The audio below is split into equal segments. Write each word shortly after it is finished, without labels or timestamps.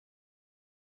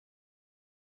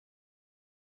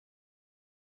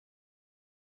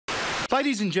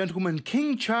Ladies and gentlemen,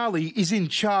 King Charlie is in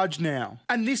charge now.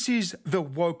 And this is the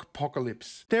woke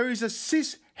apocalypse. There is a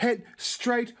cis, het,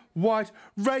 straight, white,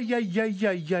 ray-ay-cist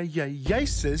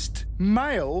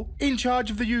male in charge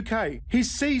of the UK.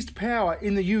 He's seized power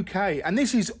in the UK, and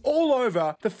this is all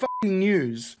over the fucking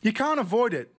news. You can't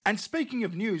avoid it. And speaking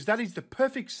of news, that is the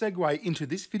perfect segue into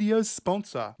this video's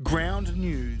sponsor, Ground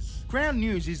News. Ground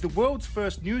News is the world's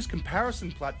first news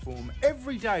comparison platform.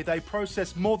 Every day they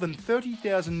process more than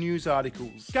 30,000 news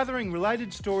articles, gathering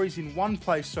related stories in one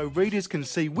place so readers can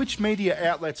see which media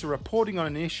outlets are reporting on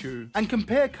an issue and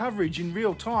compare coverage in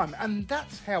real time. And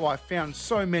that's how I found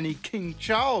so many King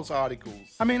Charles articles.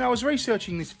 I mean, I was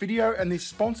researching this video and this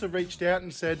sponsor reached out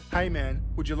and said, "Hey man,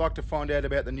 would you like to find out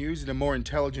about the news in a more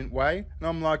intelligent way?" And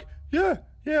I'm like, yeah,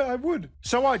 I would.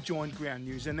 So I joined Ground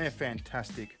News and they're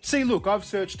fantastic. See, look, I've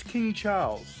searched King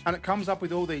Charles and it comes up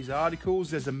with all these articles.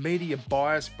 There's a media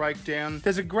bias breakdown.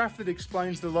 There's a graph that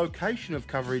explains the location of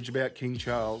coverage about King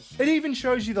Charles. It even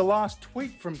shows you the last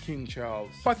tweet from King Charles.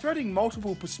 By threading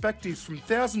multiple perspectives from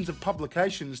thousands of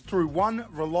publications through one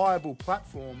reliable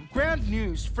platform, Ground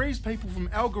News frees people from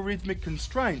algorithmic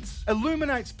constraints,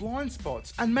 illuminates blind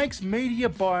spots, and makes media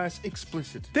bias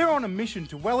explicit. They're on a mission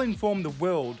to well-inform the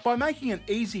world by making it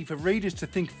easy for readers to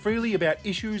think freely about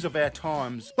issues of our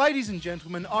times. Ladies and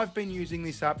gentlemen, I've been using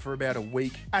this app for about a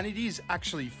week and it is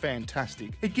actually fantastic.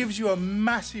 It gives you a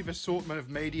massive assortment of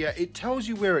media, it tells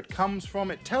you where it comes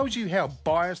from, it tells you how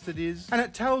biased it is, and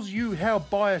it tells you how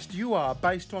biased you are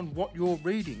based on what you're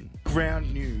reading.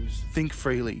 Ground News. Think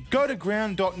freely. Go to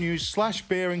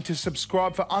ground.news/bearing to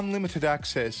subscribe for unlimited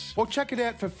access or check it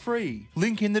out for free.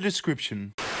 Link in the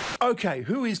description. Okay,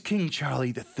 who is King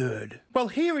Charlie III? Well,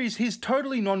 here is his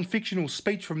totally non-fictional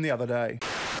speech from the other day.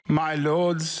 My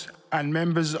lords and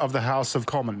members of the House of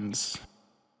Commons,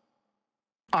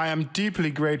 I am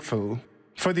deeply grateful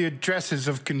for the addresses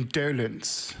of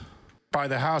condolence by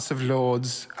the House of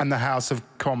Lords and the House of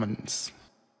Commons,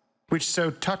 which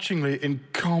so touchingly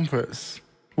encompass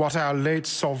what our late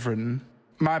sovereign,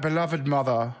 my beloved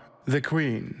mother, the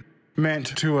Queen,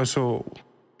 meant to us all.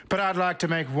 But I'd like to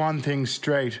make one thing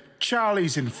straight.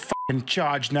 Charlie's in fucking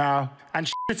charge now, and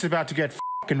shit's about to get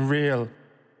fucking real.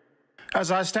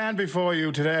 As I stand before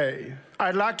you today,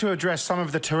 I'd like to address some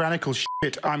of the tyrannical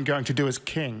shit I'm going to do as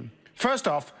king. First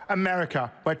off,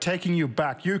 America, we're taking you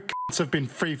back. You cunts have been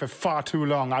free for far too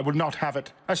long. I will not have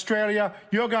it. Australia,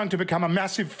 you're going to become a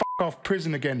massive fuck-off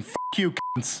prison again. Fuck you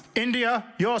cunts. India,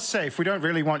 you're safe. We don't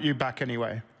really want you back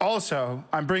anyway. Also,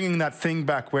 I'm bringing that thing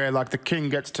back where, like, the king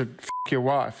gets to fuck your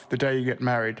wife the day you get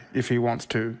married, if he wants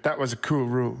to. That was a cool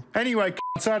rule. Anyway,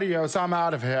 cunts, adios, I'm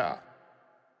out of here.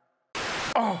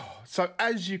 Oh, so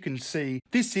as you can see,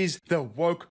 this is the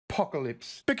woke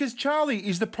apocalypse. Because Charlie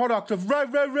is the product of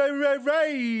racism.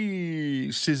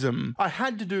 I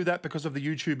had to do that because of the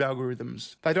YouTube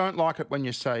algorithms. They don't like it when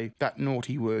you say that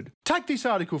naughty word. Take this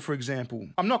article for example.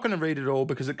 I'm not going to read it all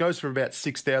because it goes for about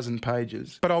 6,000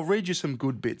 pages, but I'll read you some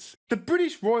good bits. The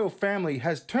British royal family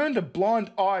has turned a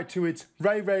blind eye to its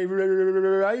ray-ay-cist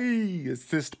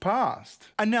past.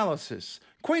 Analysis.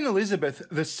 Queen Elizabeth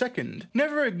II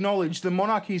never acknowledged the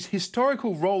monarchy's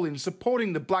historical role in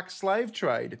supporting the black slave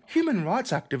trade. Human rights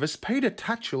activist Peter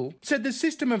Tatchell said the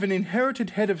system of an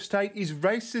inherited head of state is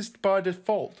racist by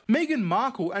default. Meghan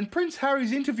Markle and Prince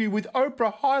Harry's interview with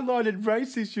Oprah highlighted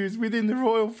race issues within the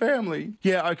royal family.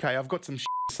 Yeah, okay, I've got some shit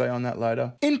to say on that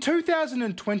later. In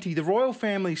 2020, the royal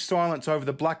family's silence over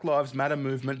the Black Lives Matter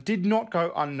movement did not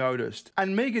go unnoticed,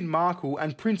 and Meghan Markle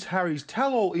and Prince Harry's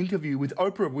tell-all interview with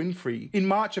Oprah Winfrey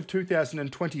in March of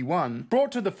 2021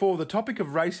 brought to the fore the topic of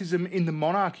racism in the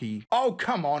monarchy. Oh,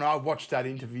 come on, I watched that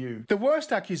interview. The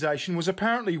worst accusation was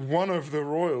apparently one of the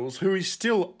royals, who is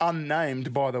still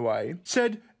unnamed by the way,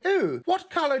 said, "Ooh,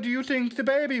 what colour do you think the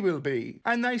baby will be?"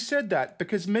 And they said that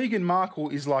because Meghan Markle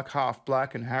is like half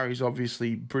black and Harry's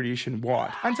obviously British and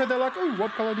white. And so they're like, "Ooh,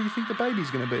 what colour do you think the baby's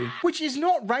going to be?" Which is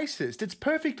not racist, it's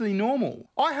perfectly normal.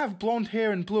 I have blonde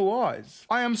hair and blue eyes.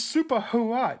 I am super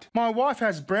Huwhite. My wife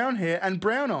has brown hair and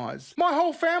brown eyes. My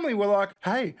whole family were like,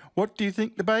 "Hey, what do you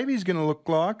think the baby's going to look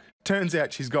like?" Turns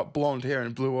out she's got blonde hair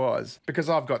and blue eyes because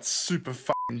I've got super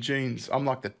fucking genes. I'm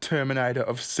like the Terminator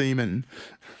of semen.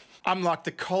 I'm like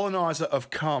the colonizer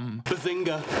of cum.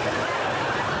 Bazinga.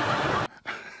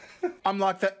 I'm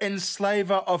like the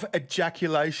enslaver of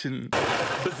ejaculation.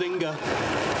 Bazinga.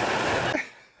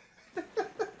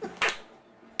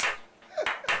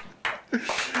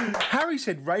 Harry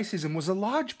said racism was a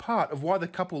large part of why the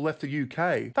couple left the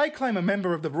UK. They claim a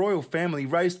member of the royal family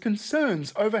raised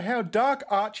concerns over how dark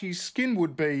Archie's skin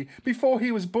would be before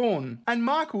he was born. And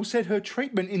Markle said her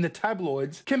treatment in the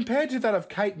tabloids, compared to that of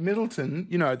Kate Middleton,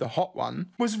 you know, the hot one,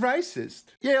 was racist.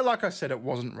 Yeah, like I said, it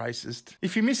wasn't racist.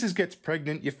 If your missus gets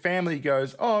pregnant, your family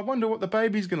goes, oh, I wonder what the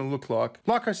baby's going to look like.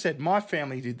 Like I said, my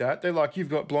family did that. They're like, you've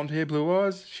got blonde hair, blue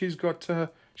eyes. She's got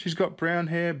brown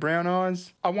hair, brown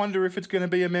eyes. I wonder if it's going to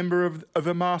be a member of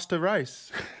a master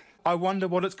race. I wonder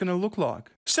what it's going to look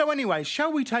like. So anyway,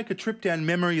 shall we take a trip down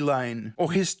memory lane,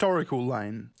 or historical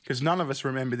lane? Because none of us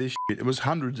remember this shit. It was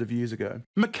hundreds of years ago.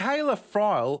 Michaela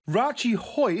Friel, Rachi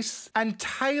Hoyce, and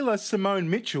Taylor Simone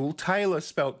Mitchell, Taylor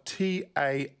spelt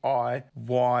Taiyler,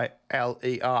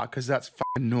 because that's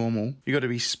fucking normal. You got to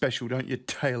be special, don't you,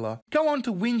 Taylor? Go on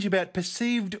to whinge about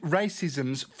perceived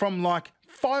racisms from like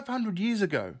 500 years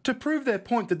ago to prove their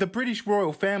point that the British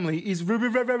royal family is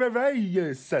racist.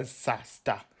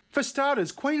 For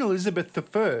starters, Queen Elizabeth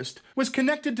I was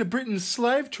connected to Britain's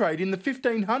slave trade in the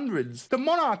 1500s. The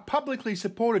monarch publicly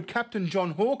supported Captain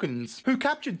John Hawkins, who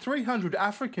captured 300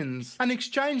 Africans and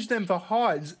exchanged them for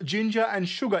hides, ginger and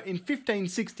sugar in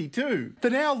 1562. The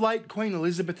now late Queen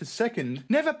Elizabeth II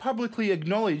never publicly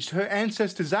acknowledged her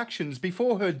ancestors' actions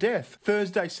before her death,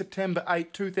 Thursday, September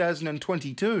 8,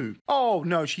 2022. Oh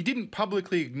no, she didn't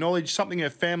publicly acknowledge something her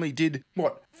family did,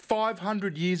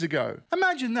 500 years ago.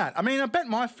 Imagine that. I mean, I bet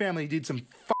my family did some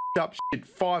fucked up shit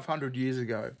 500 years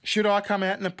ago. Should I come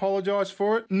out and apologise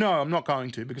for it? No, I'm not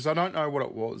going to, because I don't know what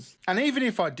it was. And even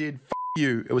if I did,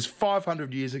 you. It was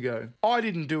 500 years ago. I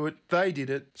didn't do it, they did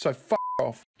it, so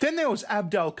off. Then there was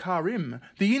Abdul Karim,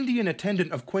 the Indian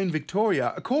attendant of Queen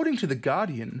Victoria. According to The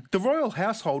Guardian, the royal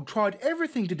household tried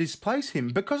everything to displace him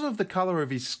because of the colour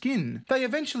of his skin. They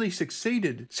eventually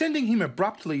succeeded, sending him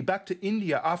abruptly back to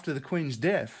India after the Queen's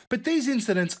death. But these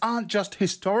incidents aren't just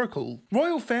historical.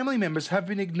 Royal family members have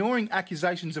been ignoring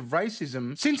accusations of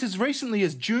racism since as recently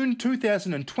as June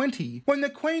 2020, when the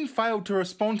Queen failed to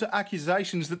respond to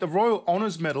accusations that the Royal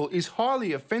Honours Medal is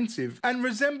highly offensive and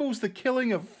resembles the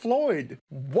killing of Floyd.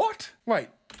 What? Wait.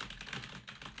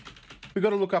 We've got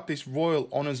to look up this Royal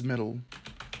Honours Medal.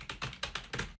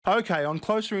 Okay, on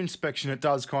closer inspection, it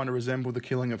does kind of resemble the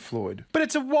killing of Floyd. But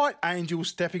it's a white angel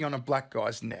stepping on a black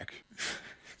guy's neck.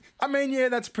 I mean, yeah,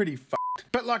 that's pretty fucked.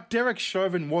 But like, Derek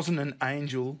Chauvin wasn't an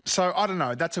angel. So, I don't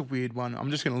know, that's a weird one.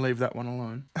 I'm just going to leave that one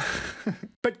alone.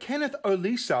 But Kenneth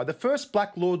Olisa, the first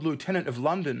black Lord Lieutenant of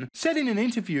London, said in an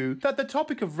interview that the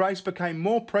topic of race became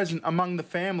more present among the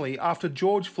family after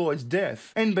George Floyd's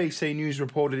death, NBC News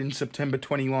reported in September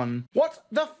 21. What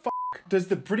the fuck does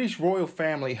the British royal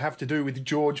family have to do with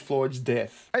George Floyd's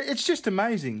death? It's just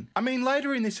amazing. I mean,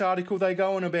 later in this article, they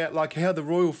go on about like how the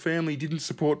royal family didn't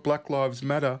support Black Lives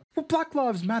Matter. Well, Black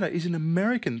Lives Matter is an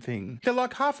American thing. They're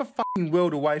like half a fucking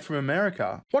world away from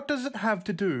America. What does it have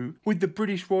to do with the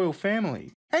British royal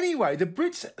family? Anyway, the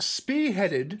Brits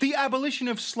spearheaded the abolition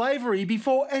of slavery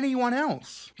before anyone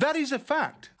else. That is a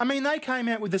fact. I mean, they came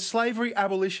out with the Slavery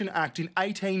Abolition Act in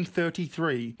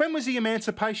 1833. When was the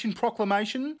Emancipation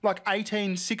Proclamation? Like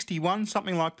 1861,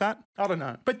 something like that? I don't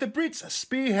know. But the Brits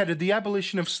spearheaded the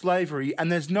abolition of slavery, and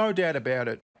there's no doubt about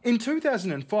it. In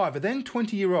 2005, a then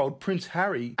 20-year-old Prince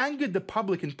Harry angered the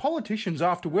public and politicians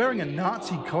after wearing a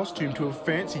Nazi costume to a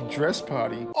fancy dress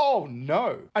party. Oh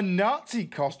no! A Nazi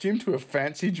costume to a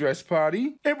fancy dress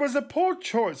party? It was a poor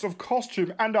choice of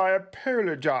costume and I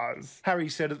apologise, Harry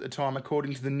said at the time,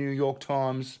 according to the New York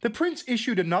Times. The Prince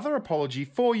issued another apology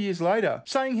 4 years later,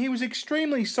 saying he was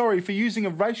extremely sorry for using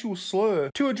a racial slur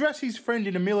to address his friend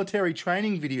in a military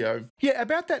training video. Yeah,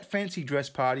 about that fancy dress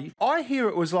party, I hear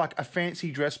it was like a fancy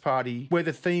dress party where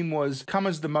the theme was come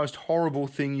as the most horrible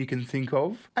thing you can think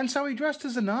of, and so he dressed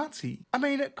as a Nazi. I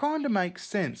mean, it kind of makes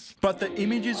sense. But the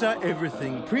images are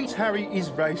everything. Prince Harry is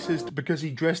racist because he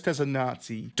dressed as a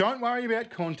Nazi. Don't worry about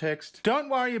context. Don't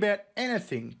worry about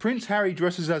anything. Prince Harry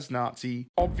dresses as Nazi,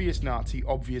 obvious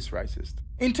racist.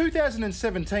 In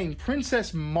 2017,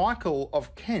 Princess Michael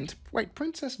of Kent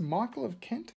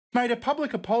made a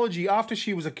public apology after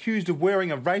she was accused of wearing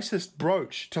a racist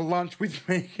brooch to lunch with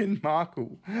Meghan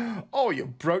Markle. Oh, your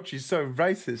brooch is so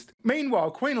racist.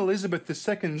 Meanwhile, Queen Elizabeth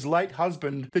II's late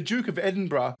husband, the Duke of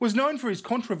Edinburgh, was known for his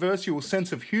controversial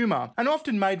sense of humour and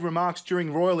often made remarks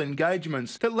during royal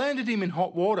engagements that landed him in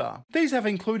hot water. These have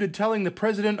included telling the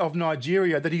President of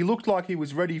Nigeria that he looked like he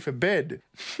was ready for bed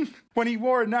when he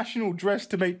wore a national dress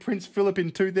to meet Prince Philip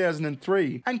in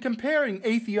 2003, and comparing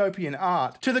Ethiopian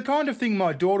art to the kind of thing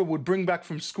my daughter daughter would bring back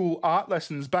from school art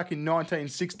lessons back in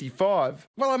 1965.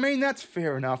 Well, I mean, that's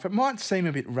fair enough. It might seem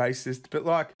a bit racist, but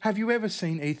like, have you ever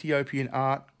seen Ethiopian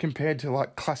art compared to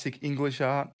like classic English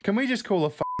art? Can we just call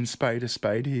a spade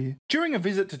here? During a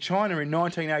visit to China in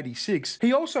 1986,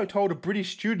 he also told a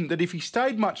British student that if he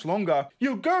stayed much longer,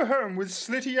 you'll go home with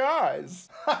slitty eyes.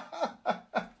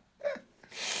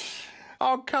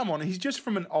 Oh, come on, he's just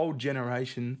from an old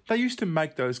generation. They used to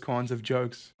make those kinds of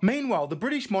jokes. Meanwhile, the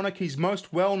British monarchy's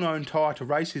most well-known tie to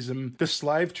racism, the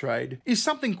slave trade, is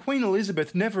something Queen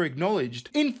Elizabeth never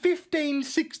acknowledged. In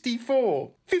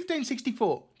 1564,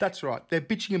 that's right, they're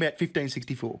bitching about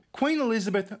 1564. Queen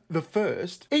Elizabeth I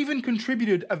even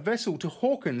contributed a vessel to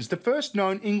Hawkins, the first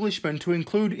known Englishman to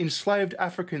include enslaved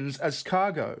Africans as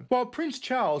cargo. While Prince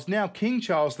Charles, now King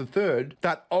Charles III,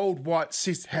 that old white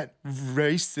cishet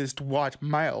racist white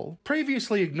male,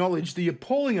 previously acknowledged the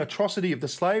appalling atrocity of the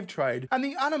slave trade and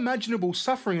the unimaginable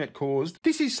suffering it caused,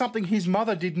 this is something his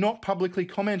mother did not publicly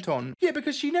comment on. Yeah,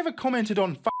 because she never commented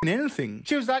on anything.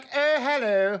 She was like, oh,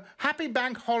 hello, happy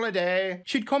bank holiday.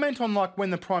 She'd comment on like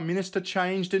when the Prime Minister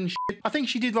changed and shit. I think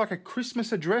she did like a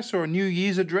Christmas address or a New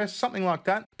Year's address, something like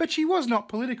that. But she was not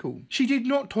political. She did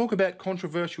not talk about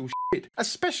controversial shit,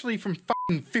 especially from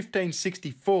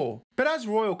 1564. But as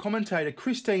royal commentator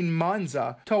Christine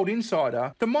Mainzer told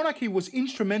Insider, the monarchy was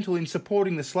instrumental in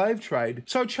supporting the slave trade,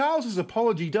 so Charles's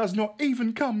apology does not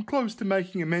even come close to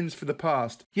making amends for the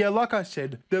past. Yeah, like I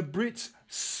said, the Brits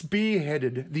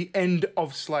spearheaded the end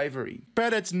of slavery.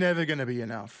 But it's never going to be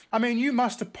enough. I mean, you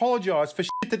must apologise for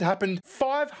shit that happened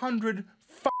 500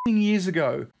 years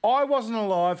ago. I wasn't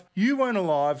alive, you weren't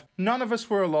alive, none of us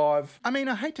were alive. I mean,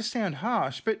 I hate to sound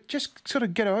harsh, but just sort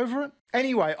of get over it.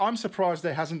 Anyway, I'm surprised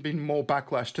there hasn't been more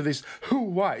backlash to this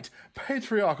Huwhite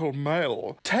patriarchal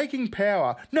male taking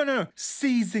power,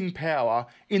 seizing power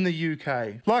in the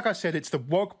UK. Like I said, it's the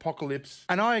woke apocalypse,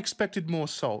 and I expected more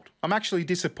salt. I'm actually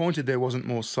disappointed there wasn't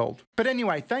more salt. But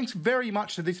anyway, thanks very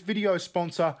much to this video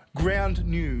sponsor, Ground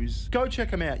News. Go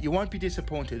check them out, you won't be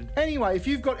disappointed. Anyway, if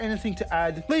you've got anything to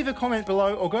add, leave a comment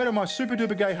below or go to my super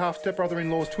duper gay half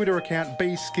stepbrother-in-law's Twitter account,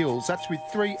 bskills. That's with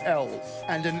 3 L's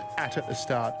and an at the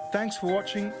start. Thanks for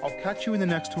watching. I'll catch you in the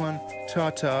next one.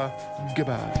 Ta-ta.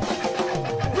 Goodbye.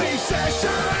 Recession,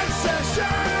 session.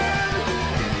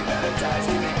 Give me better times,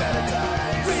 give me better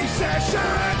times.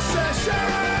 Recession,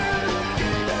 session.